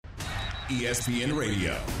ESPN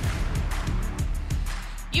Radio.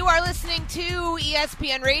 You are listening to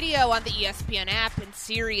ESPN Radio on the ESPN app and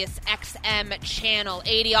Sirius XM Channel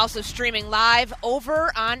 80. Also streaming live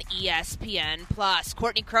over on ESPN Plus.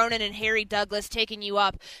 Courtney Cronin and Harry Douglas taking you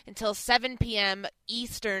up until 7 p.m.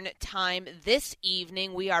 Eastern Time this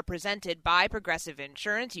evening. We are presented by Progressive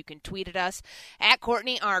Insurance. You can tweet at us at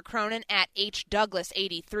Courtney R. Cronin, at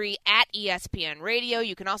HDouglas83, at ESPN Radio.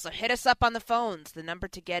 You can also hit us up on the phones. The number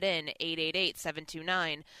to get in,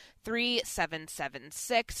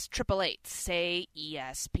 888-729-3776,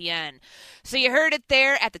 888-say-ESPN. So you heard it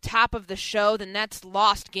there at the top of the show. The Nets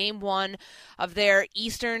lost Game 1 of their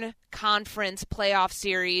Eastern Conference playoff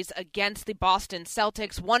series against the Boston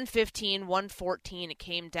Celtics, 115-114. It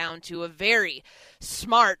came down to a very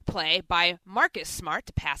smart play by Marcus Smart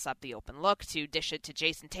to pass up the open look, to dish it to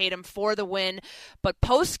Jason Tatum for the win. But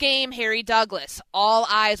post-game, Harry Douglas, all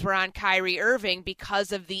eyes were on Kyrie Irving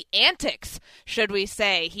because of the antics, should we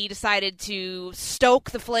say. He decided to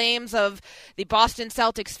stoke the flames of the Boston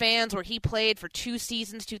Celtics fans, where he played for 2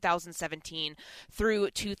 seasons, 2017 through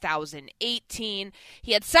 2018.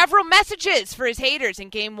 He had several messages for his haters in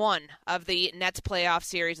Game 1 of the Nets playoff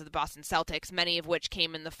series of the Boston Celtics, many of which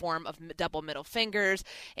came in the form of double middle fingers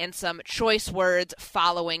and some choice words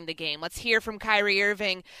following the game. Let's hear from Kyrie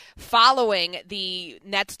Irving following the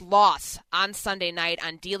Nets loss on Sunday night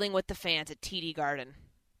on dealing with the fans at TD Garden.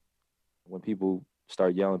 When people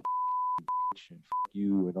start yelling and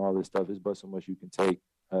you and all this stuff, it's but so much you can take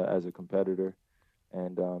as a competitor.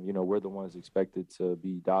 And, we're the ones expected to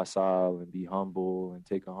be docile and be humble and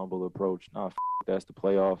take a humble approach. That's the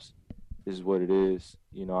playoffs. This is what it is.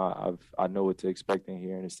 I know what to expect in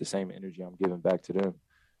here, and it's the same energy I'm giving back to them.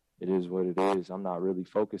 It is what it is. I'm not really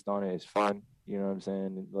focused on it. It's fun. You know what I'm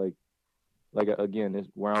saying? Like again, it's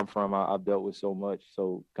where I'm from, I've dealt with so much.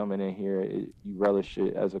 So coming in here, you relish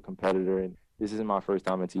it as a competitor. And this isn't my first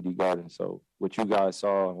time at TD Garden. So what you guys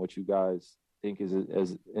saw and what you guys think is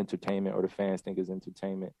as entertainment, or the fans think is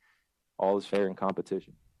entertainment, all is fair in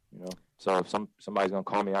competition, So if somebody's going to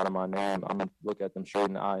call me out of my name, I'm going to look at them straight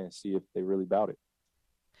in the eye and see if they really about it.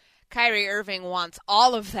 Kyrie Irving wants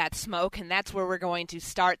all of that smoke, and that's where we're going to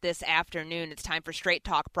start this afternoon. It's time for Straight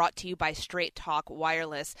Talk, brought to you by Straight Talk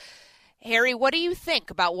Wireless. Harry, what do you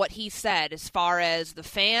think about what he said as far as the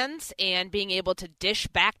fans and being able to dish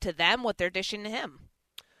back to them what they're dishing to him?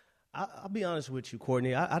 I'll be honest with you,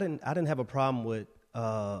 Courtney. I didn't have a problem with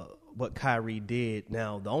what Kyrie did.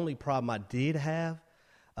 Now, the only problem I did have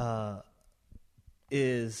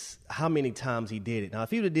is how many times he did it. Now,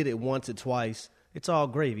 if he would have did it once or twice, it's all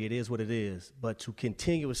gravy. It is what it is. But to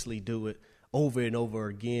continuously do it over and over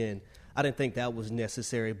again, I didn't think that was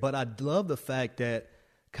necessary. But I love the fact that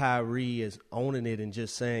Kyrie is owning it and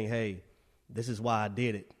just saying, hey, this is why I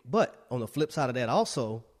did it. But on the flip side of that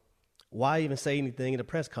also, why even say anything in a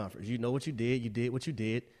press conference? You know what you did. You did what you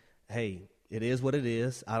did. Hey, it is what it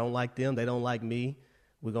is. I don't like them. They don't like me.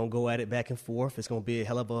 We're going to go at it back and forth. It's going to be a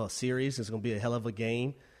hell of a series. It's going to be a hell of a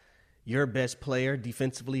game. Your best player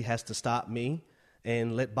defensively has to stop me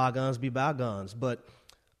and let bygones be bygones. But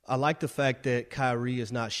I like the fact that Kyrie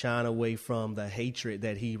is not shying away from the hatred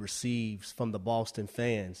that he receives from the Boston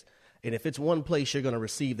fans. And if it's one place you're going to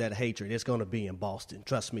receive that hatred, it's going to be in Boston.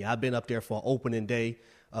 Trust me, I've been up there for opening day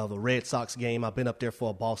of a Red Sox game. I've been up there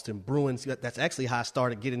for a Boston Bruins. That's actually how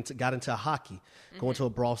I got into hockey, going to a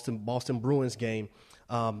Boston Bruins game.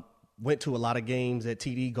 Went to a lot of games at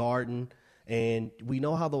TD Garden, and we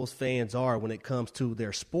know how those fans are when it comes to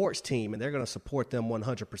their sports team, and they're going to support them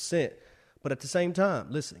 100%. But at the same time,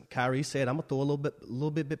 listen, Kyrie said, I'm going to throw a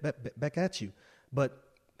little bit back at you. But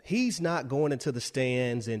he's not going into the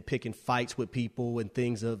stands and picking fights with people and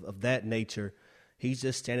things of that nature. He's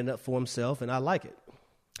just standing up for himself, and I like it.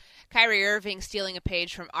 Kyrie Irving stealing a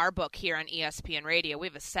page from our book here on ESPN Radio. We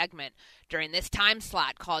have a segment during this time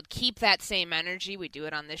slot called Keep That Same Energy. We do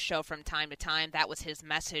it on this show from time to time. That was his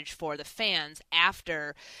message for the fans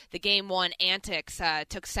after the Game 1 antics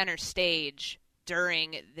took center stage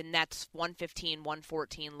during the Nets'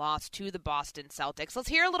 115-114 loss to the Boston Celtics. Let's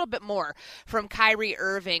hear a little bit more from Kyrie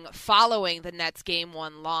Irving following the Nets' Game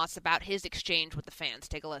 1 loss about his exchange with the fans.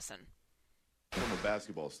 Take a listen. From a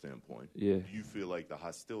basketball standpoint, Yeah. Do you feel like the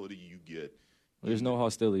hostility you get? There's no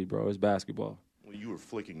hostility, bro. It's basketball. Well, you were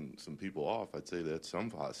flicking some people off. I'd say that's some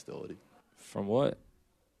hostility. From what?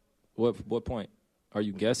 What point? Are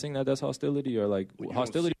you guessing that that's hostility, or like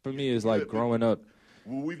hostility for me is like growing up?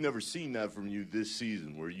 Well, we've never seen that from you this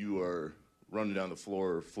season, where you are running down the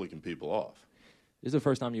floor flicking people off. It's the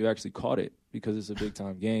first time you actually caught it because it's a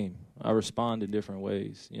big-time game. I respond in different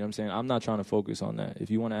ways. You know what I'm saying? I'm not trying to focus on that.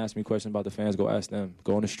 If you want to ask me questions about the fans, go ask them.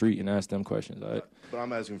 Go on the street and ask them questions. All right? But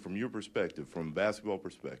I'm asking from your perspective, from a basketball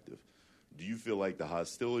perspective, do you feel like the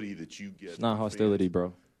hostility that you get? It's not hostility, fans,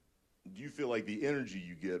 bro. Do you feel like the energy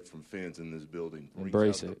you get from fans in this building brings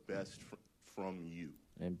Embrace out it. the best from you?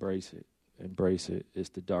 Embrace it. Embrace it. It's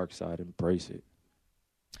the dark side. Embrace it.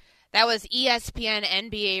 That was ESPN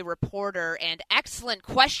NBA reporter and excellent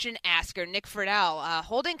question asker Nick Friedel,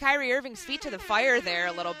 holding Kyrie Irving's feet to the fire there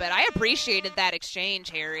a little bit. I appreciated that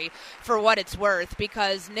exchange, Harry, for what it's worth,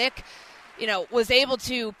 because Nick, was able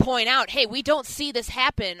to point out, hey, we don't see this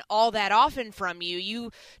happen all that often from you.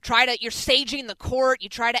 You're staging the court, you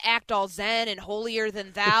try to act all zen and holier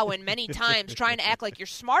than thou, and many times trying to act like you're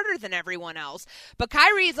smarter than everyone else. But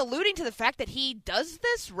Kyrie is alluding to the fact that he does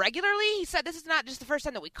this regularly. He said this is not just the first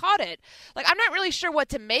time that we caught it. Like, I'm not really sure what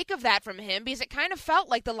to make of that from him, because it kind of felt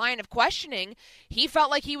like the line of questioning, he felt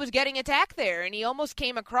like he was getting attacked there, and he almost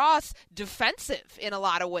came across defensive in a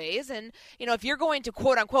lot of ways. And, if you're going to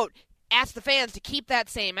quote-unquote ask the fans to keep that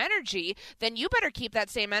same energy, then you better keep that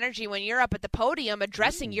same energy when you're up at the podium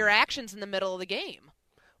addressing your actions in the middle of the game.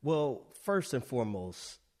 Well, first and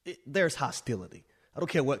foremost, there's hostility. I don't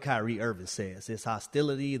care what Kyrie Irving says. It's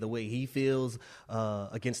hostility, the way he feels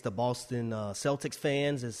against the Boston Celtics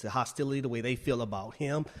fans. It's hostility, the way they feel about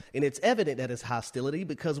him. And it's evident that it's hostility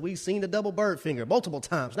because we've seen the double bird finger multiple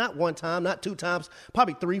times. Not one time, not two times,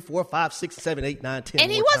 probably 3, 4, 5, 6, 7, 8, 9, 10 And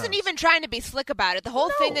he wasn't times. even trying to be slick about it. The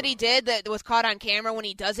whole thing that he did that was caught on camera when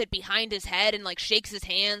he does it behind his head and, shakes his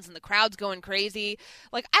hands and the crowd's going crazy.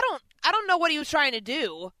 I don't know what he was trying to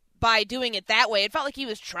do by doing it that way. It felt like he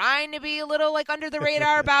was trying to be a little under the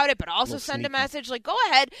radar about it, but also send a message go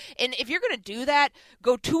ahead, and if you're going to do that,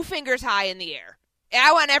 go 2 fingers high in the air. And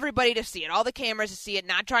I want everybody to see it, all the cameras to see it,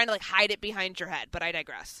 not trying to hide it behind your head, but I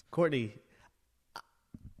digress. Courtney,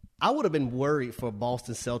 I would have been worried for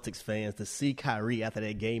Boston Celtics fans to see Kyrie after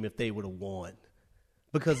that game if they would have won.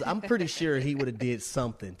 Because I'm pretty sure he would have did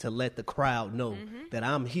something to let the crowd know that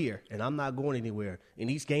I'm here and I'm not going anywhere. In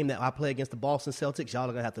each game that I play against the Boston Celtics, y'all are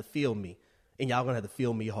going to have to feel me, and y'all going to have to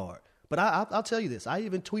feel me hard. But I'll tell you this. I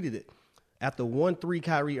even tweeted it. After 1-3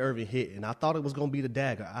 Kyrie Irving hit, and I thought it was going to be the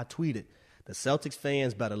dagger, I tweeted, the Celtics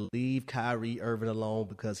fans better leave Kyrie Irving alone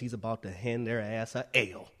because he's about to hand their ass a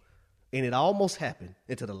L. And it almost happened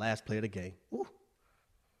until the last play of the game. Ooh.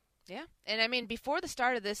 Yeah, and before the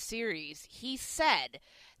start of this series, he said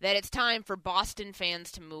that it's time for Boston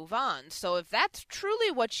fans to move on. So if that's truly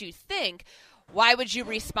what you think, why would you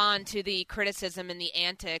respond to the criticism and the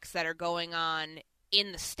antics that are going on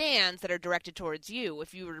in the stands that are directed towards you?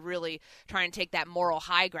 If you were really trying to take that moral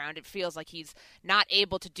high ground, it feels like he's not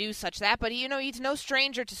able to do such that. But, he's no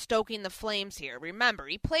stranger to stoking the flames here. Remember,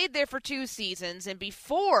 he played there for 2 seasons, and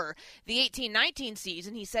before the 18-19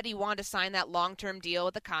 season, he said he wanted to sign that long-term deal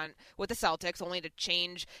with the Celtics, only to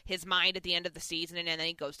change his mind at the end of the season, and then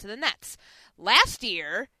he goes to the Nets. Last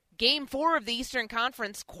year, Game 4 of the Eastern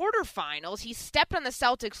Conference quarterfinals, he stepped on the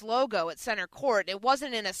Celtics logo at center court. It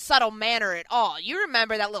wasn't in a subtle manner at all. You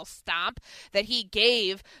remember that little stomp that he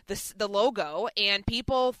gave the logo, and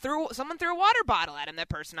someone threw a water bottle at him. That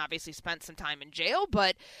person obviously spent some time in jail,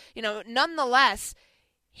 but nonetheless,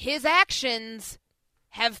 his actions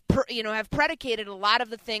have predicated a lot of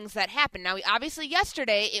the things that happened. Now, obviously,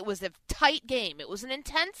 yesterday it was a tight game. It was an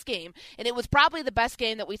intense game, and it was probably the best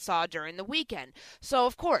game that we saw during the weekend. So,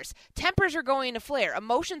 of course, tempers are going to flare.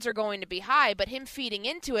 Emotions are going to be high, but him feeding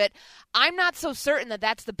into it, I'm not so certain that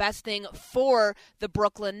that's the best thing for the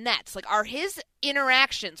Brooklyn Nets. Are his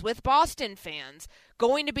interactions with Boston fans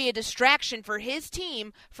going to be a distraction for his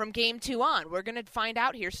team from Game 2 on? We're going to find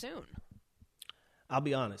out here soon. I'll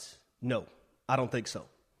be honest. No. I don't think so.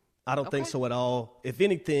 I don't think so at all. If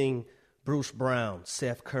anything, Bruce Brown,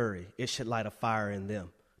 Seth Curry, it should light a fire in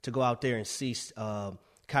them to go out there and see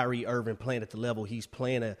Kyrie Irving playing at the level he's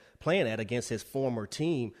playing at against his former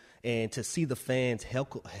team, and to see the fans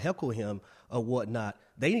heckle him or whatnot.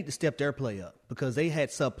 They need to step their play up because they had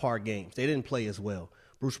subpar games. They didn't play as well.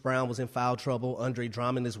 Bruce Brown was in foul trouble. Andre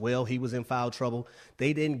Drummond as well. He was in foul trouble.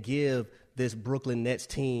 They didn't give this Brooklyn Nets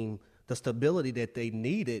team the stability that they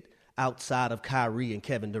needed outside of Kyrie and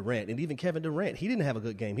Kevin Durant. And even Kevin Durant, he didn't have a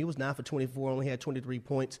good game. He was 9 for 24, only had 23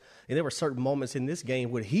 points. And there were certain moments in this game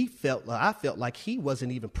where I felt like he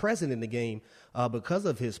wasn't even present in the game because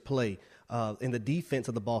of his play in the defense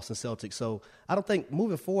of the Boston Celtics. So I don't think,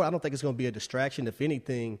 moving forward, I don't think it's going to be a distraction. If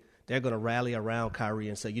anything, they're going to rally around Kyrie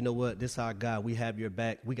and say, you know what, this is our guy. We have your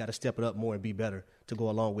back. We got to step it up more and be better to go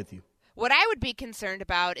along with you. What I would be concerned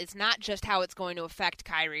about is not just how it's going to affect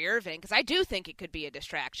Kyrie Irving, because I do think it could be a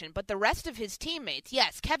distraction, but the rest of his teammates.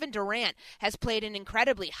 Yes, Kevin Durant has played in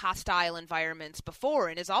incredibly hostile environments before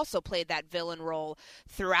and has also played that villain role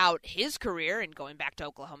throughout his career and going back to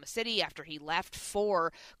Oklahoma City after he left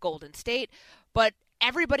for Golden State. But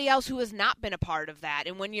everybody else who has not been a part of that.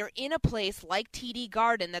 And when you're in a place like TD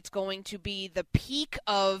Garden that's going to be the peak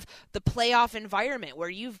of the playoff environment where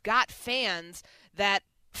you've got fans that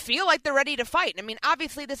feel like they're ready to fight. I mean,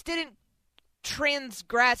 obviously this didn't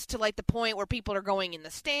transgress to like the point where people are going in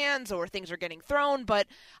the stands or things are getting thrown, but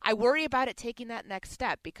I worry about it taking that next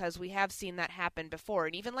step because we have seen that happen before.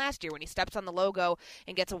 And even last year when he steps on the logo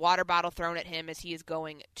and gets a water bottle thrown at him as he is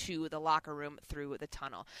going to the locker room through the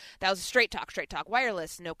tunnel. That was Straight Talk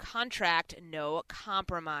Wireless. No contract, no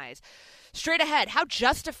compromise. Straight ahead, how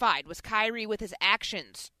justified was Kyrie with his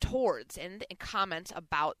actions towards and comments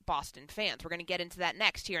about Boston fans? We're going to get into that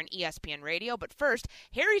next here on ESPN Radio, but first,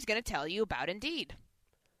 Harry's going to tell you about Indeed.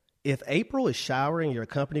 If April is showering your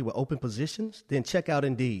company with open positions, then check out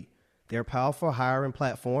Indeed. Their powerful hiring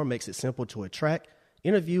platform makes it simple to attract,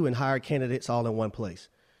 interview, and hire candidates all in one place.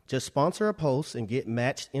 Just sponsor a post and get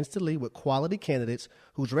matched instantly with quality candidates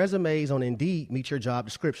whose resumes on Indeed meet your job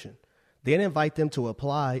description. Then invite them to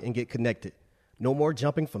apply and get connected. No more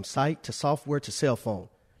jumping from site to software to cell phone.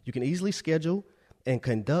 You can easily schedule and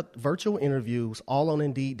conduct virtual interviews all on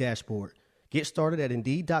Indeed dashboard. Get started at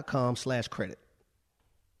Indeed.com/credit.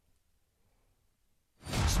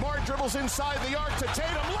 Smart dribbles inside the arc to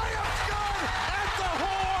Tatum. Layup good at the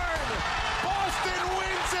horn. Boston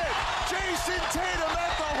wins it. Jason Tatum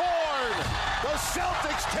at the horn. The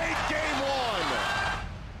Celtics take game one.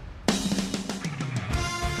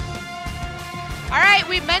 All right,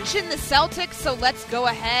 we mentioned the Celtics, so let's go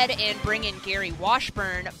ahead and bring in Gary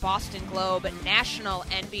Washburn, Boston Globe national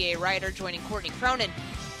NBA writer, joining Courtney Cronin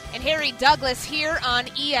and Harry Douglas here on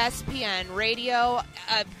ESPN Radio.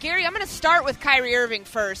 Gary, I'm going to start with Kyrie Irving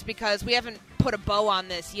first because we haven't put a bow on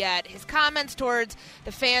this yet. His comments towards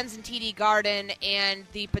the fans in TD Garden and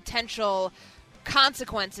the potential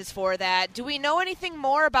consequences for that. Do we know anything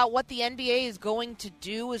more about what the NBA is going to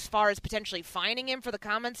do as far as potentially fining him for the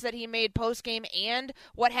comments that he made post-game and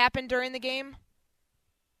what happened during the game?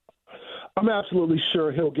 I'm absolutely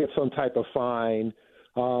sure he'll get some type of fine.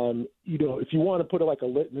 If you want to put it like a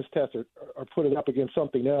litmus test or put it up against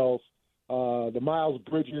something else, the Miles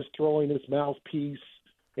Bridges throwing his mouthpiece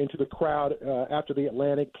into the crowd after the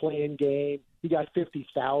Atlantic play-in game, he got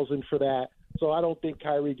 $50,000 for that. So I don't think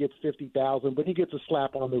Kyrie gets $50,000, but he gets a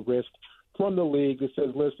slap on the wrist from the league that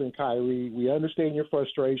says, listen, Kyrie, we understand your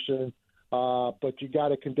frustration, but you got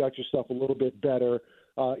to conduct yourself a little bit better,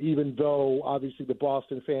 even though obviously some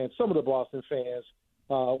of the Boston fans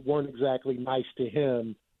weren't exactly nice to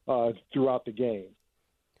him throughout the game.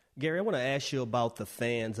 Gary, I want to ask you about the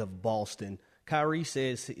fans of Boston. Kyrie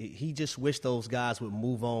says he just wished those guys would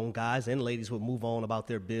move on, guys and ladies would move on about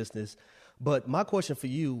their business. But my question for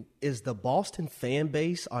you is the Boston fan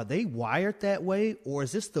base, are they wired that way? Or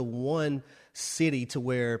is this the one city to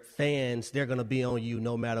where fans, they're going to be on you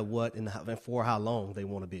no matter what and for how long they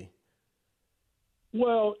want to be?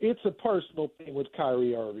 Well, it's a personal thing with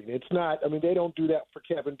Kyrie Irving. It's not – they don't do that for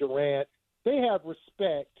Kevin Durant. They have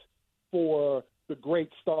respect for the great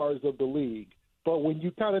stars of the league. But when you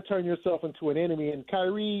kind of turn yourself into an enemy, and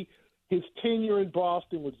Kyrie, his tenure in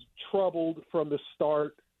Boston was troubled from the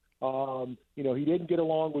start. He didn't get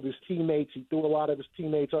along with his teammates. He threw a lot of his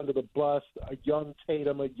teammates under the bus, a young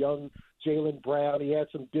Tatum, a young Jaylen Brown. He had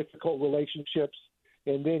some difficult relationships.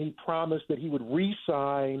 And then he promised that he would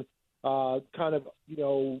re-sign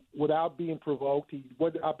without being provoked.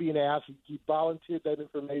 Without being asked. He volunteered that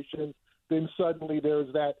information. Then suddenly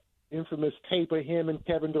there's that infamous tape of him and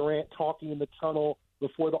Kevin Durant talking in the tunnel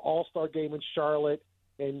before the All-Star game in Charlotte.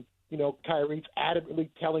 And Kyrie's adamantly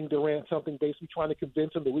telling Durant something, basically trying to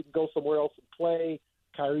convince him that we can go somewhere else and play.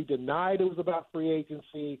 Kyrie denied it was about free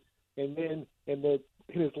agency. And then in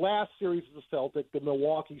his last series of the Celtics, the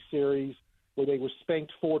Milwaukee series, where they were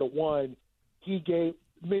spanked 4-1, he gave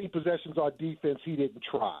many possessions on defense he didn't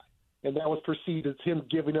try. And that was perceived as him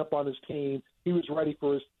giving up on his team. He was ready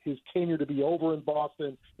for his tenure to be over in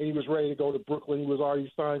Boston, and he was ready to go to Brooklyn. He was already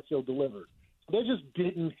signed, sealed, delivered. So they just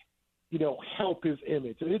didn't help his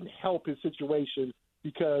image. It didn't help his situation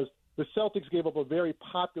because the Celtics gave up a very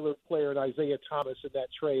popular player in Isaiah Thomas in that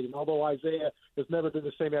trade. And although Isaiah has never been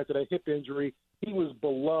the same after that hip injury, he was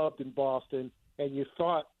beloved in Boston. And you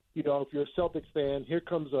thought, if you're a Celtics fan, here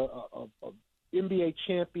comes a NBA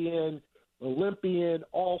champion, Olympian,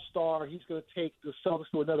 all-star. He's going to take the Celtics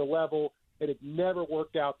to another level. And it never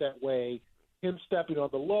worked out that way. Him stepping on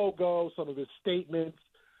the logo, some of his statements,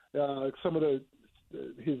 some of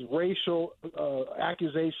his racial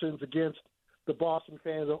accusations against the Boston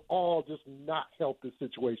fans have all just not helped this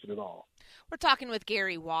situation at all. We're talking with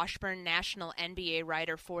Gary Washburn, national NBA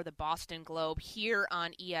writer for the Boston Globe, here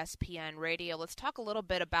on ESPN Radio. Let's talk a little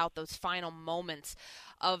bit about those final moments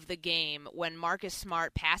of the game when Marcus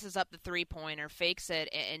Smart passes up the three-pointer, fakes it,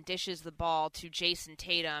 and dishes the ball to Jason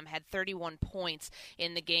Tatum, had 31 points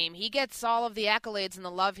in the game. He gets all of the accolades and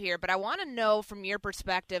the love here, but I want to know from your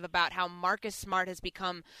perspective about how Marcus Smart has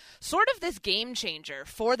become sort of this game changer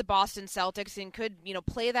for the Boston Celtics and could,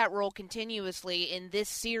 play that role continuously in this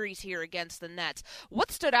series here against the Nets.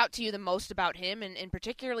 What stood out to you the most about him, and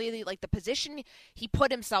particularly like the position he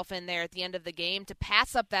put himself in there at the end of the game to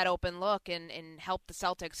pass up that open look and help the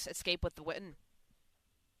Celtics escape with the win?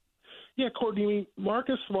 Yeah, Courtney,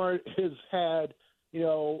 Marcus Smart has had,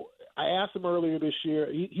 I asked him earlier this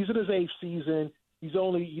year, he's in his 8th season. He's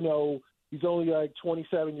only like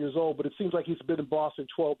 27 years old, but it seems like he's been in Boston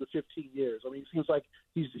 12 to 15 years. I mean, it seems like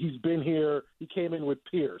he's been here. He came in with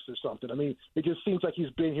Pierce or something. I mean, it just seems like he's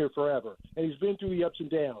been here forever. And he's been through the ups and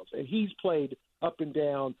downs. And he's played up and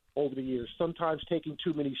down over the years, sometimes taking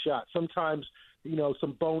too many shots, sometimes,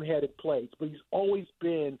 some boneheaded plays. But he's always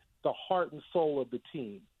been the heart and soul of the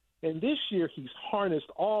team. And this year he's harnessed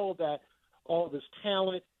all of his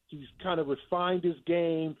talent. He's kind of refined his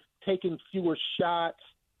game, taken fewer shots,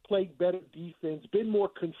 played better defense, been more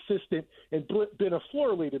consistent, and been a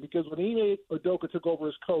floor leader. Because when Ime Udoka took over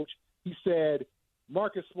as coach, he said,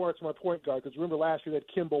 Marcus Smart's my point guard. Because remember last year they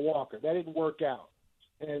had Kemba Walker. That didn't work out.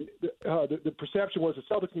 And the perception was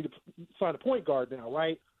the Celtics need to sign a point guard now,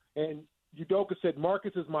 right? And Udoka said,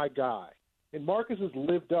 Marcus is my guy. And Marcus has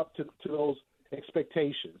lived up to those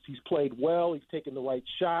expectations. He's played well. He's taken the right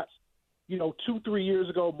shots. 2-3 years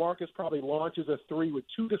ago, Marcus probably launches a three with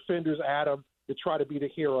 2 defenders at him to try to be the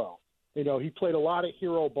hero. He played a lot of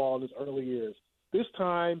hero ball in his early years. This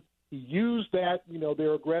time, he used that,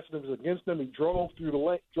 their aggressiveness against them. He drove into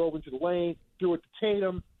the lane, threw it to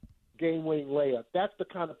Tatum, game-winning layup. That's the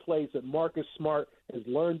kind of plays that Marcus Smart has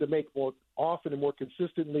learned to make more often and more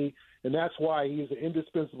consistently, and that's why he is an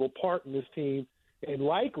indispensable part in this team and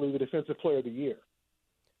likely the Defensive Player of the Year.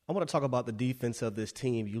 I want to talk about the defense of this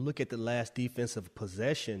team. You look at the last defensive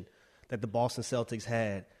possession that the Boston Celtics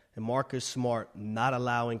had, and Marcus Smart not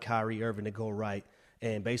allowing Kyrie Irving to go right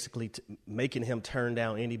and basically making him turn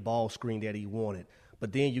down any ball screen that he wanted.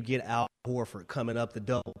 But then you get Al Horford coming up the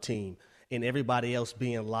double team and everybody else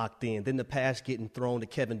being locked in. Then the pass getting thrown to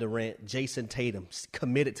Kevin Durant, Jason Tatum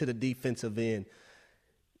committed to the defensive end.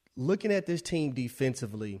 Looking at this team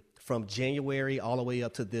defensively from January all the way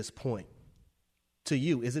up to this point, to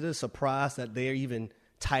you, is it a surprise that they're even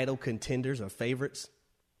title contenders or favorites?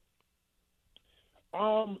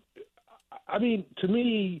 To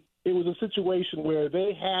me, it was a situation where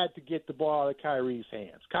they had to get the ball out of Kyrie's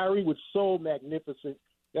hands. Kyrie was so magnificent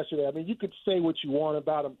yesterday. You could say what you want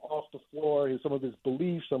about him off the floor, some of his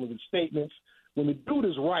beliefs, some of his statements. When the dude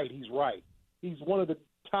is right, he's right. He's one of the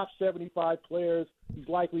top 75 players. He's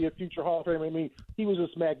likely a future Hall of Famer. He was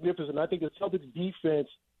just magnificent. I think the Celtics defense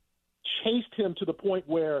chased him to the point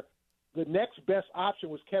where the next best option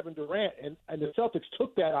was Kevin Durant, and the Celtics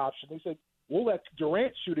took that option. They said, we'll let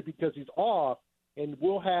Durant shoot it because he's off, and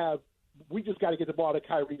we just got to get the ball to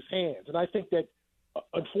Kyrie's hands. And I think that,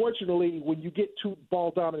 unfortunately, when you get 2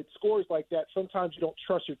 ball-dominant scorers like that, sometimes you don't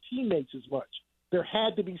trust your teammates as much. There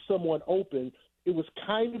had to be someone open. It was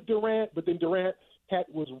kind of Durant, but then Durant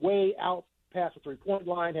was way out past the three-point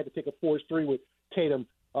line, had to take a forced three with Tatum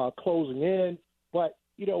closing in. But,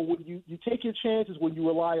 when you take your chances when you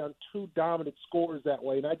rely on 2 dominant scorers that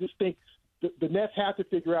way. And I just think the Nets have to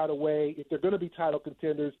figure out a way, if they're going to be title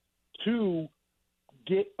contenders, to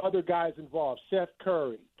get other guys involved. Seth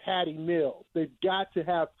Curry, Patty Mills. They've got to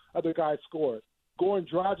have other guys score. Goran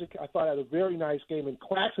Dragic, I thought, had a very nice game, and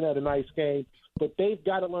Claxton had a nice game. But they've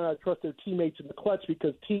got to learn how to trust their teammates in the clutch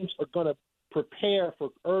because teams are going to prepare for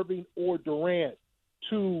Irving or Durant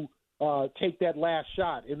to take that last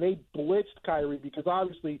shot. And they blitzed Kyrie because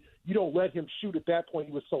obviously you don't let him shoot at that point.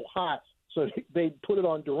 He was so hot. So they put it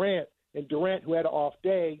on Durant, and Durant, who had an off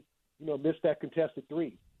day, missed that contested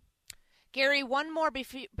three. Gary, one more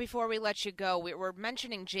before we let you go. We're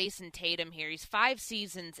mentioning Jason Tatum here. He's 5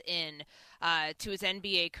 seasons in to his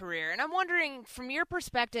NBA career. And I'm wondering, from your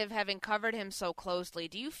perspective, having covered him so closely,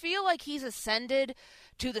 do you feel like he's ascended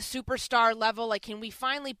to the superstar level? Like, can we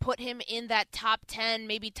finally put him in that top 10,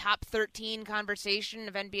 maybe top 13 conversation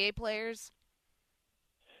of NBA players?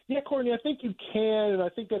 Yeah, Courtney, I think you can, and I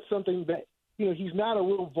think that's something that, he's not a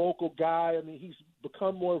real vocal guy. He's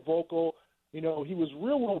become more vocal. He was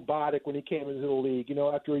real robotic when he came into the league.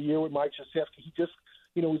 After a year with Mike Krzyzewski,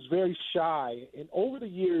 was very shy. And over the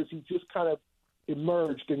years, he just kind of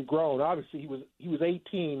emerged and grown. Obviously, he was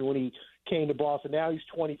 18 when he came to Boston. Now he's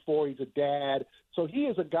 24. He's a dad. So he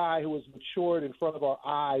is a guy who has matured in front of our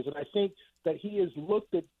eyes. And I think that he has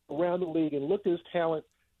looked at around the league and looked at his talent,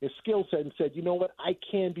 his skill set, and said, you know what, I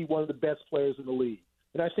can be one of the best players in the league.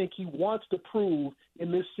 And I think he wants to prove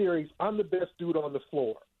in this series, I'm the best dude on the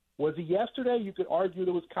floor. Was he yesterday? You could argue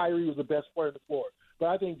that Kyrie was the best player on the floor. But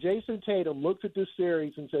I think Jason Tatum looks at this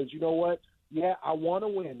series and says, you know what, yeah, I want to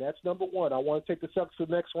win. That's number one. I want to take the Celtics to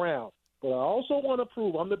the next round. But I also want to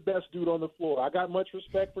prove I'm the best dude on the floor. I got much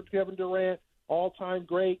respect for Kevin Durant, all-time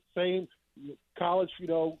great, same college,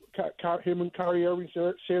 him and Kyrie Irving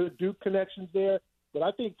share the Duke connections there. But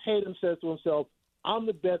I think Tatum says to himself, I'm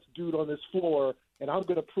the best dude on this floor, and I'm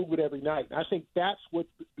going to prove it every night. And I think that's what's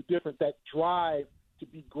the difference, that drive to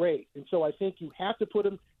be great. And so I think you have to put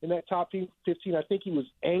him in that top 15. I think he was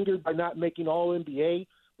angered by not making All-NBA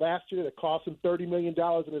last year. That cost him $30 million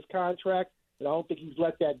in his contract, and I don't think he's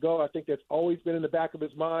let that go. I think that's always been in the back of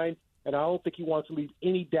his mind, and I don't think he wants to leave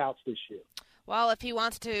any doubts this year. Well, if he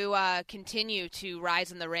wants to continue to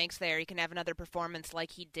rise in the ranks there, he can have another performance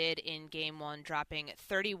like he did in Game 1, dropping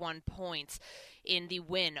 31 points in the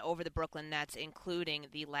win over the Brooklyn Nets, including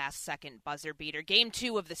the last-second buzzer beater. Game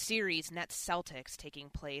 2 of the series, Nets-Celtics, taking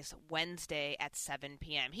place Wednesday at 7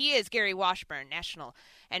 p.m. He is Gary Washburn, national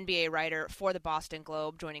NBA writer for the Boston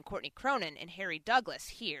Globe, joining Courtney Cronin and Harry Douglas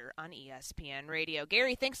here on ESPN Radio.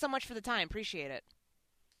 Gary, thanks so much for the time. Appreciate it.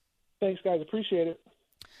 Thanks, guys. Appreciate it.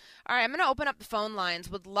 All right, I'm going to open up the phone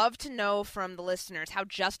lines. Would love to know from the listeners how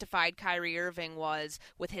justified Kyrie Irving was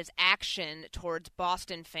with his action towards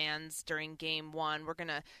Boston fans during Game 1. We're going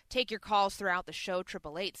to take your calls throughout the show,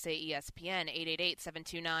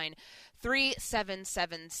 888-SAY-ESPN,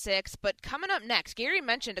 888-729-3776. But coming up next, Gary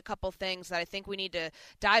mentioned a couple things that I think we need to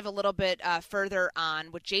dive a little bit further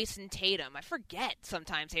on with Jason Tatum. I forget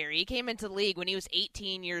sometimes, Harry. He came into the league when he was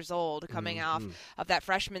 18 years old, coming off of that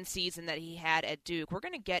freshman season that he had at Duke. We're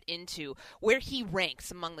going to get into where he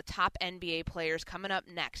ranks among the top NBA players coming up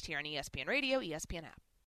next here on ESPN Radio, ESPN app.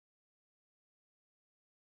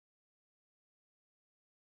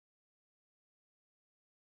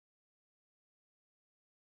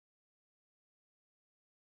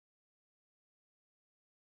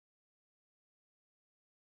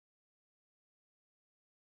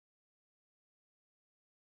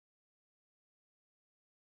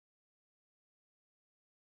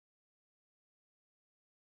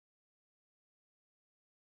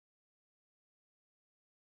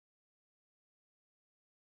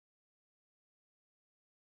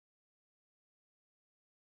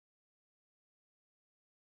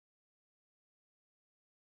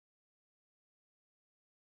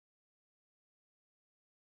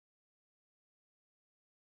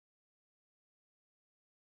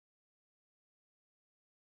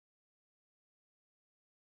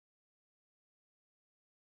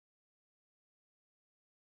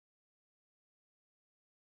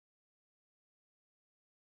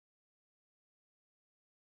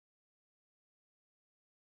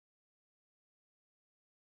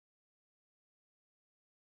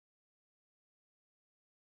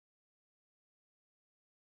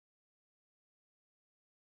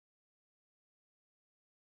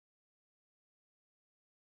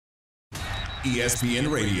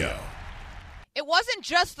 ESPN Radio. It wasn't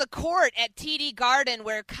just the court at TD Garden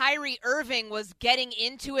where Kyrie Irving was getting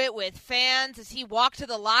into it with fans as he walked to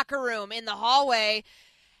the locker room in the hallway,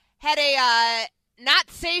 had a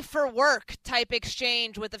not safe for work type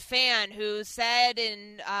exchange with a fan who said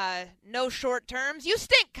in no short terms, "You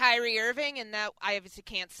stink, Kyrie Irving," and that I obviously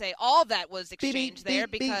can't say all that was exchanged there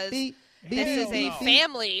because this is a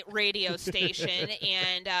family radio station,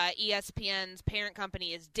 and ESPN's parent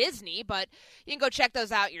company is Disney, but you can go check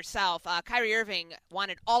those out yourself. Kyrie Irving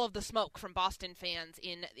wanted all of the smoke from Boston fans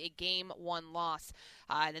in a Game 1 loss,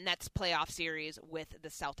 the Nets playoff series with the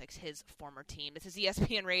Celtics, his former team. This is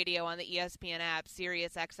ESPN Radio on the ESPN app,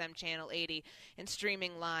 Sirius XM Channel 80, and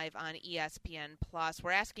streaming live on ESPN+.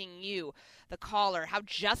 We're asking you, the caller, how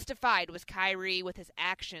justified was Kyrie with his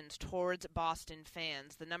actions towards Boston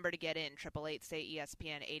fans? The number to get in,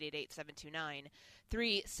 888-SAY-ESPN,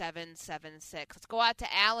 888-729-3776. Let's go out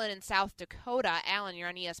to Alan in South Dakota. Alan, you're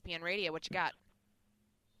on ESPN Radio. What you got?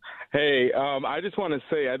 Hey, I just want to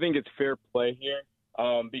say I think it's fair play here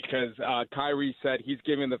because Kyrie said he's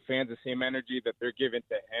giving the fans the same energy that they're giving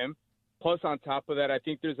to him. Plus, on top of that, I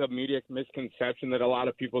think there's a media misconception that a lot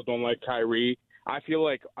of people don't like Kyrie. I feel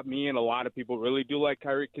like me and a lot of people really do like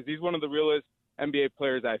Kyrie because he's one of the realest NBA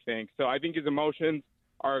players, I think. So I think his emotions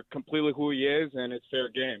are completely who he is, and it's fair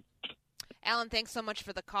game. Alan, thanks so much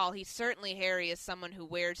for the call. He certainly, Harry, is someone who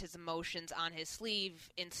wears his emotions on his sleeve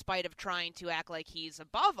in spite of trying to act like he's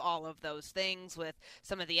above all of those things with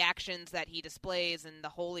some of the actions that he displays and the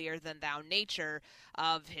holier-than-thou nature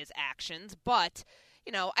of his actions. But,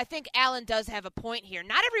 you know, I think Alan does have a point here.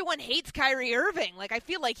 Not everyone hates Kyrie Irving. Like, I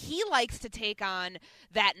feel like he likes to take on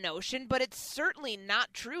that notion, but it's certainly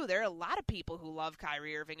not true. There are a lot of people who love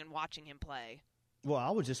Kyrie Irving and watching him play. Well, I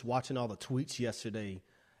was just watching all the tweets yesterday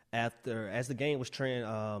as the game was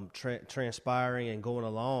transpiring and going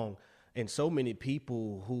along, and so many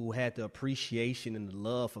people who had the appreciation and the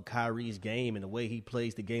love for Kyrie's game and the way he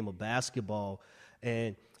plays the game of basketball.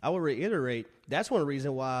 And I will reiterate, that's one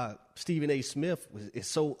reason why Stephen A. Smith is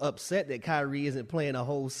so upset that Kyrie isn't playing a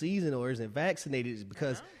whole season or isn't vaccinated, is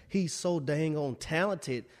because he's so dang on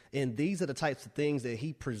talented, and these are the types of things that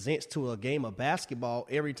he presents to a game of basketball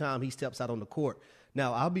every time he steps out on the court.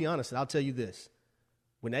 Now, I'll be honest, and I'll tell you this.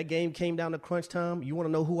 When that game came down to crunch time, you want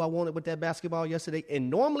to know who I wanted with that basketball yesterday?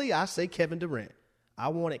 And normally I say Kevin Durant. I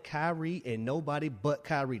wanted Kyrie and nobody but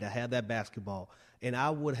Kyrie to have that basketball. And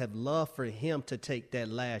I would have loved for him to take that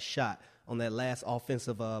last shot on that last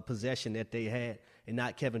offensive possession that they had, and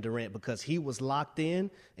not Kevin Durant, because he was locked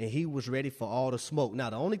in and he was ready for all the smoke.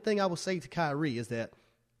 Now, the only thing I would say to Kyrie is that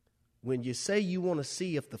when you say you want to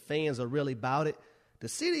see if the fans are really about it, the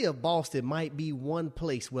city of Boston might be one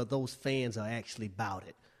place where those fans are actually about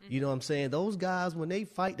it. You know what I'm saying? Those guys, when they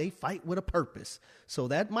fight with a purpose. So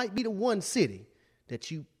that might be the one city that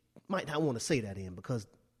you might not want to say that in, because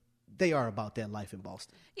they are about that life in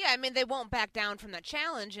Boston. Yeah, I mean, they won't back down from that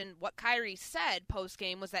challenge, and what Kyrie said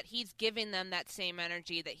post-game was that he's giving them that same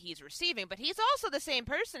energy that he's receiving, but he's also the same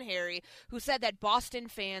person, Harry, who said that Boston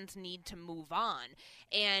fans need to move on,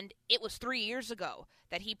 and it was 3 years ago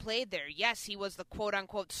that he played there. Yes, he was the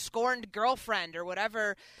quote-unquote scorned girlfriend or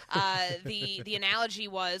whatever the analogy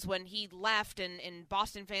was when he left, and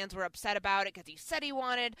Boston fans were upset about it because he said he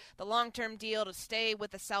wanted the long-term deal to stay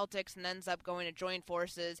with the Celtics and ends up going to join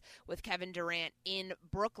forces with Kevin Durant in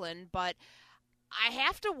Brooklyn. But I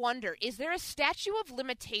have to wonder, is there a statute of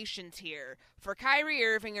limitations here for Kyrie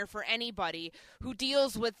Irving or for anybody who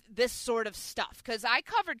deals with this sort of stuff? Because I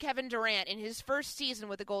covered Kevin Durant in his first season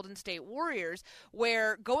with the Golden State Warriors,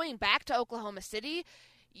 where going back to Oklahoma City,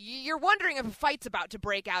 you're wondering if a fight's about to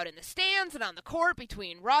break out in the stands and on the court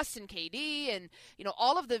between Russ and KD and, you know,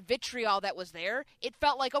 all of the vitriol that was there. It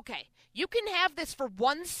felt like, okay, you can have this for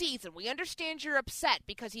one season. We understand you're upset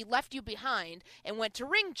because he left you behind and went to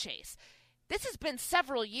ring chase. This has been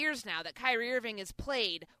several years now that Kyrie Irving has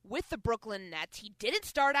played with the Brooklyn Nets. He didn't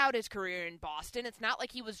start out his career in Boston. It's not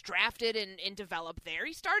like he was drafted and developed there.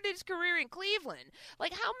 He started his career in Cleveland.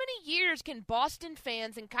 Like, how many years can Boston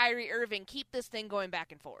fans and Kyrie Irving keep this thing going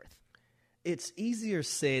back and forth? It's easier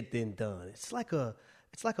said than done. It's like a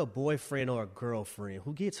boyfriend or a girlfriend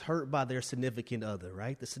who gets hurt by their significant other,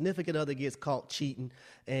 right? The significant other gets caught cheating,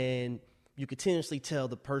 and you continuously tell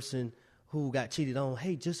the person who got cheated on,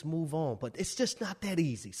 hey, just move on. But it's just not that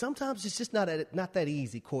easy. Sometimes it's just not that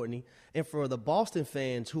easy, Courtney. And for the Boston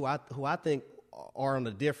fans who I think are on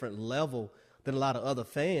a different level than a lot of other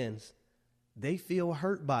fans, they feel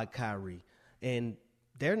hurt by Kyrie. And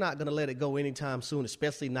they're not going to let it go anytime soon,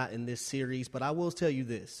 especially not in this series. But I will tell you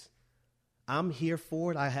this. I'm here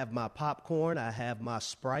for it. I have my popcorn. I have my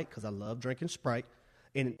Sprite, because I love drinking Sprite.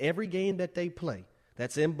 And in every game that they play,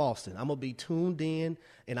 that's in Boston, I'm going to be tuned in,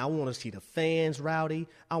 and I want to see the fans rowdy.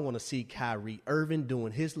 I want to see Kyrie Irving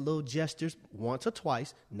doing his little gestures once or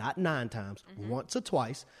twice, not 9 times, once or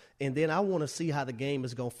twice. And then I want to see how the game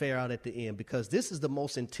is going to fare out at the end, because this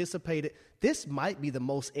might be the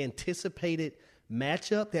most anticipated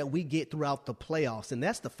matchup that we get throughout the playoffs, and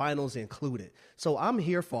that's the finals included. So I'm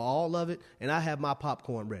here for all of it, and I have my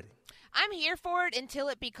popcorn ready. I'm here for it until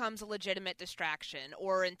it becomes a legitimate distraction,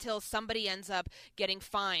 or until somebody ends up getting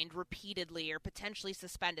fined repeatedly or potentially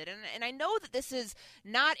suspended. And I know that this is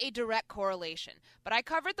not a direct correlation, but I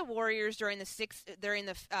covered the Warriors during the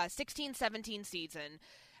 16-17 season,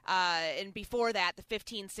 and before that, the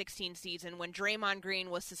 15-16 season, when Draymond Green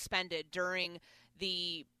was suspended during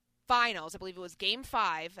the finals. I believe it was Game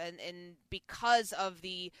 5, and because of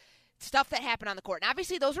the stuff that happened on the court. And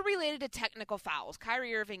obviously those are related to technical fouls.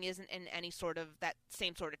 Kyrie Irving isn't in any sort of that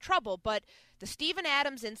same sort of trouble, but the Steven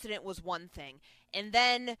Adams incident was one thing. And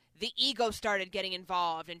then the ego started getting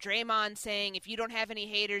involved, and Draymond saying, if you don't have any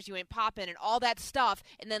haters, you ain't popping, and all that stuff.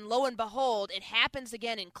 And then lo and behold, it happens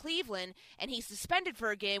again in Cleveland, and he's suspended for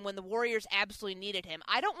a game when the Warriors absolutely needed him.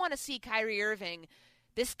 I don't want to see Kyrie Irving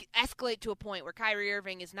this escalate to a point where Kyrie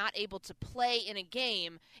Irving is not able to play in a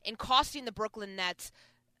game and costing the Brooklyn Nets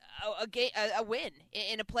a win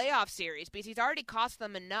in a playoff series, because he's already cost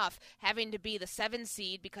them enough having to be the 7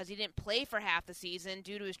 seed because he didn't play for half the season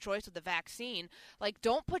due to his choice of the vaccine. Like,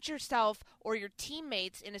 don't put yourself or your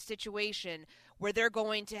teammates in a situation where they're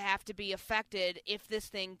going to have to be affected if this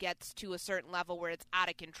thing gets to a certain level where it's out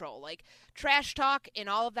of control. Like, trash talk and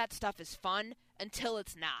all of that stuff is fun until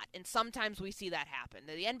it's not, and sometimes we see that happen.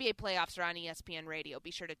 The NBA playoffs are on ESPN Radio. Be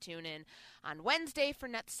sure to tune in on Wednesday for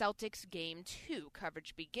Nets Celtics Game 2.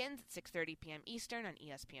 Coverage begins at 6:30 p.m. Eastern on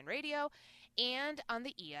ESPN Radio and on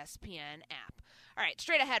the ESPN app. All right,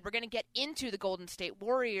 straight ahead, we're going to get into the Golden State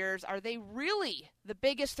Warriors. Are they really the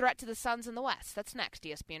biggest threat to the Suns in the West? That's next,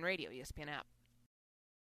 ESPN Radio, ESPN app.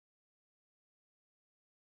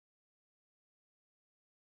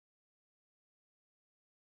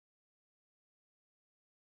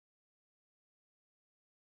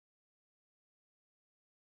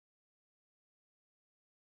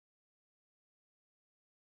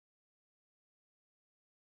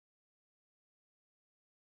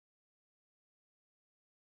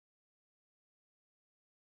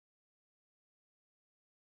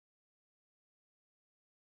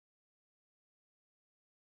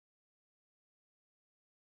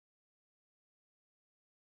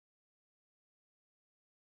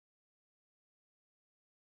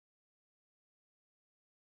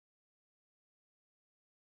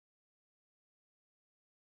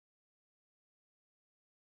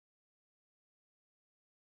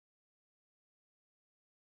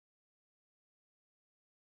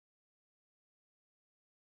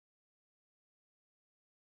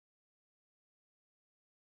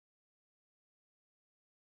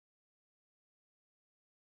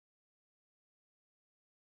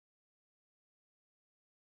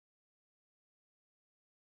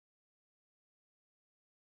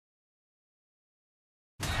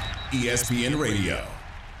 ESPN Radio.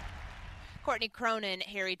 Courtney Cronin,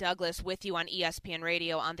 Harry Douglas with you on ESPN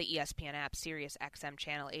Radio, on the ESPN app, Sirius XM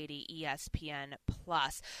Channel 80, ESPN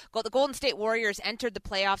Plus. The Golden State Warriors entered the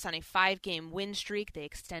playoffs on a 5-game win streak. They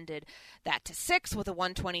extended that to 6 with a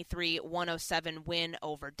 123-107 win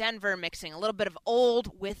over Denver, mixing a little bit of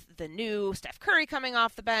old with the new. Steph Curry coming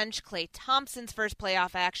off the bench, Klay Thompson's first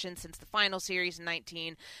playoff action since the final series in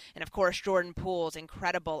 19, and of course Jordan Poole's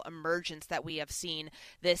incredible emergence that we have seen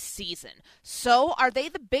this season. So are they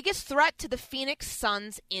the biggest threat to the Phoenix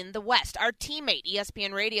Suns in the West? Our teammate,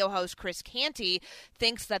 ESPN Radio host Chris Canty,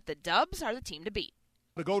 thinks that the Dubs are the team to beat.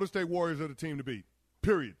 The Golden State Warriors are the team to beat,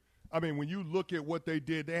 period. I mean, when you look at what they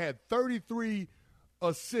did, they had 33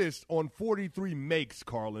 assists on 43 makes,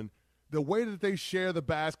 Carlin. The way that they share the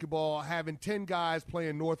basketball, having 10 guys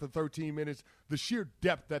playing north of 13 minutes, the sheer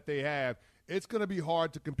depth that they have, it's going to be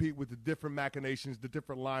hard to compete with the different machinations, the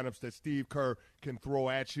different lineups that Steve Kerr can throw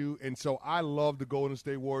at you. And so I love the Golden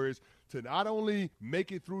State Warriors to not only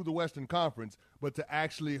make it through the Western Conference, but to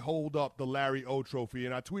actually hold up the Larry O Trophy.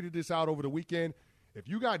 And I tweeted this out over the weekend. If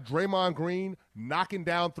you got Draymond Green knocking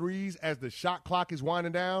down threes as the shot clock is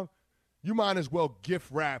winding down, you might as well gift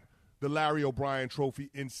wrap the Larry O'Brien Trophy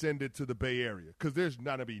and send it to the Bay Area, because there's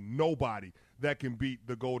not going to be nobody that can beat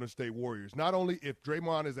the Golden State Warriors. Not only if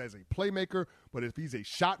Draymond is as a playmaker, but if he's a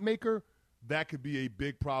shot maker, that could be a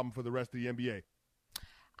big problem for the rest of the NBA.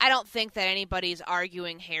 I don't think that anybody's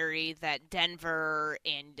arguing, Harry, that Denver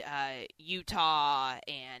and Utah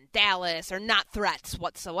and Dallas are not threats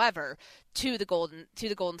whatsoever to the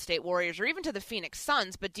Golden State Warriors or even to the Phoenix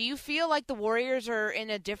Suns. But do you feel like the Warriors are in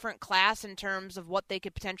a different class in terms of what they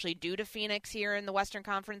could potentially do to Phoenix here in the Western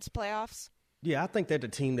Conference playoffs? Yeah, I think they're the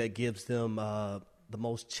team that gives them the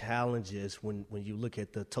most challenges when you look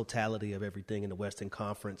at the totality of everything in the Western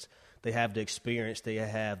Conference. They have the experience. They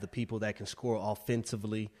have the people that can score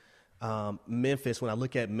offensively. Memphis, when I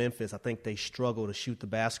look at Memphis, I think they struggle to shoot the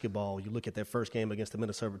basketball. You look at their first game against the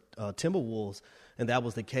Minnesota Timberwolves, and that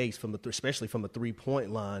was the case, especially from a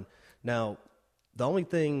three-point line. Now, the only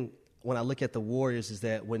thing when I look at the Warriors is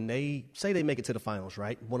that when they say they make it to the finals,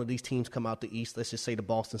 right, one of these teams come out the East, let's just say the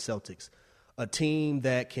Boston Celtics, a team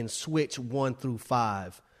that can switch 1 through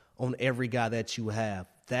 5 on every guy that you have.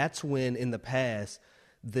 That's when, in the past,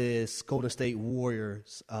 this Golden State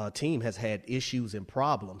Warriors team has had issues and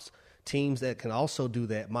problems. Teams that can also do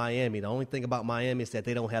that, Miami. The only thing about Miami is that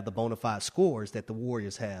they don't have the bona fide scorers that the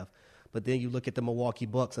Warriors have. But then you look at the Milwaukee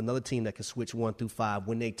Bucks, another team that can switch 1 through 5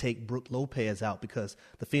 when they take Brook Lopez out, because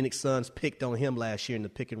the Phoenix Suns picked on him last year in the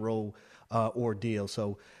pick and roll ordeal.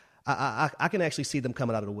 So I can actually see them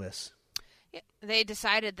coming out of the West. Yeah, they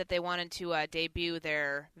decided that they wanted to debut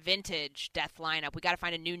their vintage death lineup. We got to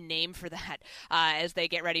find a new name for that as they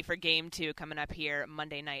get ready for Game 2 coming up here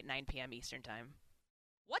Monday night, 9 p.m. Eastern Time.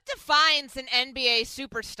 What defines an NBA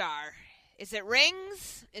superstar? Is it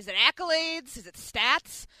rings? Is it accolades? Is it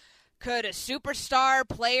stats? Could a superstar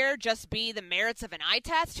player just be the merits of an eye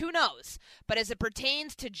test? Who knows? But as it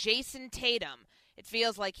pertains to Jason Tatum, it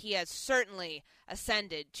feels like he has certainly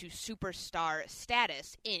ascended to superstar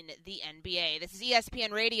status in the NBA. This is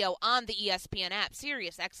ESPN Radio on the ESPN app,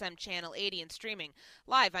 Sirius XM Channel 80, and streaming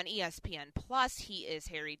live on ESPN+. He is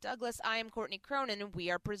Harry Douglas. I am Courtney Cronin, and we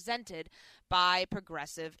are presented by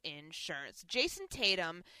Progressive Insurance. Jason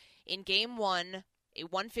Tatum in Game 1, a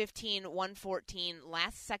 115-114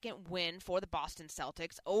 last-second win for the Boston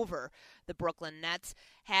Celtics over the Brooklyn Nets,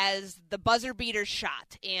 has the buzzer-beater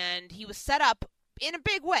shot, and he was set up in a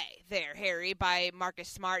big way there, Harry, by Marcus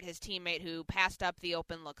Smart, his teammate, who passed up the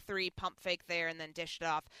open look three, pump fake there, and then dished it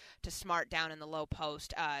off to Smart down in the low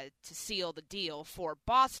post to seal the deal for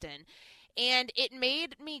Boston. And it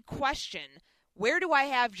made me question, where do I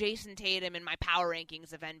have Jason Tatum in my power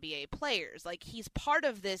rankings of NBA players? Like, he's part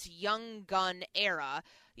of this young gun era,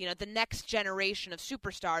 you know, the next generation of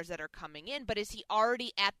superstars that are coming in, but is he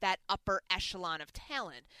already at that upper echelon of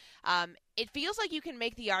talent? It feels like you can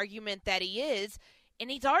make the argument that he is, and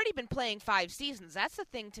he's already been playing 5 seasons. That's the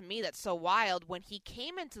thing to me that's so wild. When he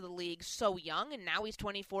came into the league so young, and now he's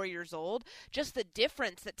 24 years old, just the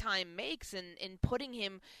difference that time makes in putting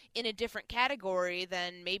him in a different category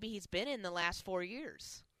than maybe he's been in the last 4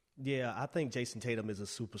 years. Yeah, I think Jason Tatum is a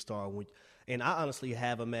superstar. And I honestly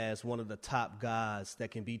have him as one of the top guys that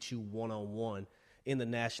can beat you one-on-one in the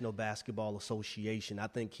National Basketball Association. I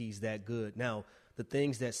think he's that good. Now, the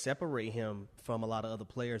things that separate him from a lot of other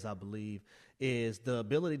players, I believe, is the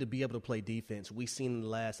ability to be able to play defense. We've seen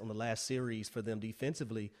on the last series for them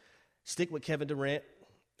defensively, stick with Kevin Durant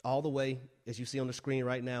all the way, as you see on the screen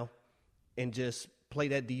right now, and just play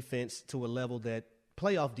that defense to a level that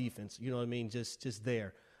playoff defense, you know what I mean, just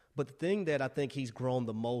there. But the thing that I think he's grown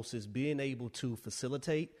the most is being able to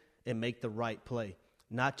facilitate and make the right play,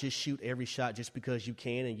 not just shoot every shot just because you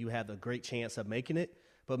can and you have a great chance of making it,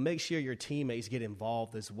 but make sure your teammates get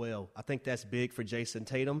involved as well. I think that's big for Jason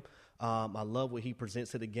Tatum. I love what he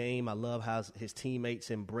presents to the game. I love how his teammates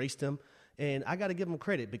embraced him. And I got to give him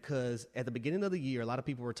credit because at the beginning of the year, a lot of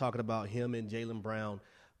people were talking about him and Jaylen Brown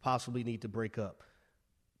possibly need to break up.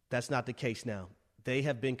 That's not the case now. They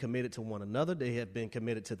have been committed to one another. They have been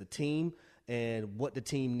committed to the team and what the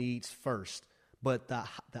team needs first. But the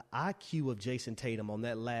IQ of Jason Tatum on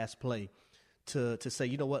that last play to say,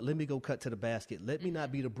 you know what, let me go cut to the basket. Let me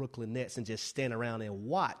not be the Brooklyn Nets and just stand around and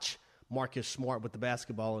watch Marcus Smart with the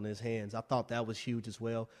basketball in his hands. I thought that was huge as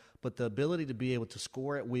well. But the ability to be able to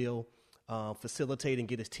score at will, facilitate and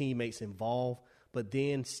get his teammates involved, but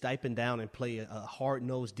then stipend down and play a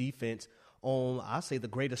hard-nosed defense on, I say, the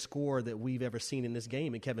greatest scorer that we've ever seen in this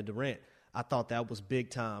game in Kevin Durant. I thought that was big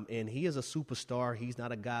time. And he is a superstar. He's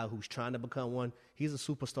not a guy who's trying to become one. He's a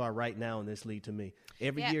superstar right now in this league to me.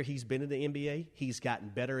 Every year he's been in the NBA, he's gotten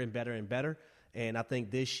better and better and better. And I think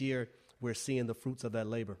this year we're seeing the fruits of that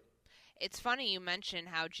labor. It's funny you mention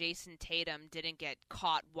how Jason Tatum didn't get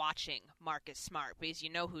caught watching Marcus Smart, because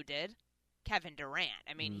you know who did? Kevin Durant.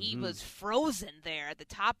 I mean, he was frozen there at the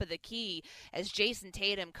top of the key as Jason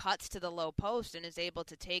Tatum cuts to the low post and is able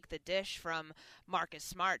to take the dish from Marcus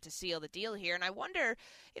Smart to seal the deal here. And I wonder,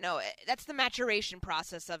 you know, that's the maturation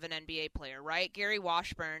process of an NBA player, right? Gary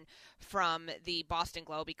Washburn from the Boston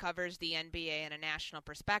Globe, he covers the NBA in a national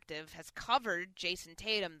perspective, has covered Jason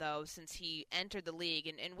Tatum, though, since he entered the league.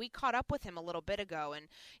 And we caught up with him a little bit ago. And,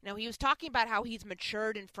 you know, he was talking about how he's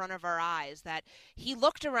matured in front of our eyes, that he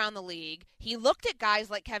looked around the league. He looked at guys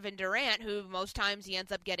like Kevin Durant, who most times he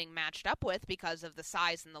ends up getting matched up with because of the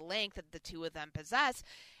size and the length that the two of them possess,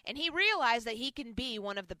 and he realized that he can be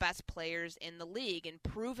one of the best players in the league, and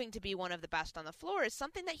proving to be one of the best on the floor is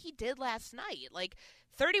something that he did last night. Like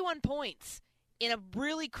 31 points in a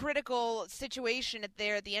really critical situation at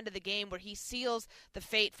the end of the game where he seals the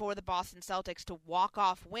fate for the Boston Celtics to walk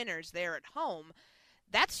off winners there at home.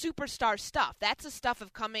 That's superstar stuff. That's the stuff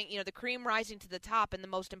of coming, you know, the cream rising to the top in the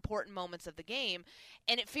most important moments of the game.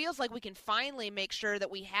 And it feels like we can finally make sure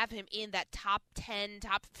that we have him in that top 10,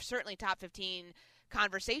 certainly top 15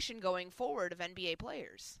 conversation going forward of NBA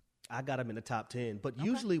players. I got him in the top 10. But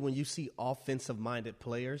usually when you see offensive-minded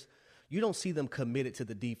players, you don't see them committed to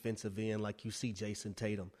the defensive end like you see Jason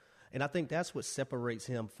Tatum. And I think that's what separates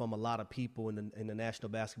him from a lot of people in the National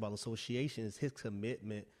Basketball Association is his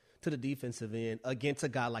commitment to the defensive end against a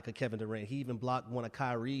guy like a Kevin Durant. He even blocked one of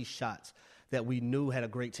Kyrie's shots that we knew had a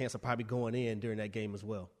great chance of probably going in during that game as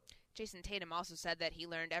well. Jason Tatum also said that he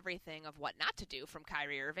learned everything of what not to do from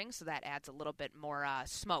Kyrie Irving, so that adds a little bit more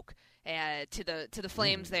smoke to the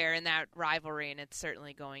Flames there in that rivalry, and it's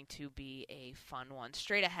certainly going to be a fun one.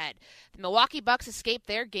 Straight ahead, the Milwaukee Bucks escaped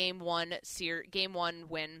their Game 1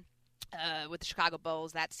 win with the Chicago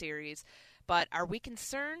Bulls, that series. But are we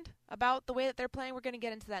concerned about the way that they're playing? We're going to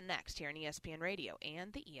get into that next here on ESPN Radio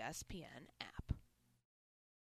and the ESPN app.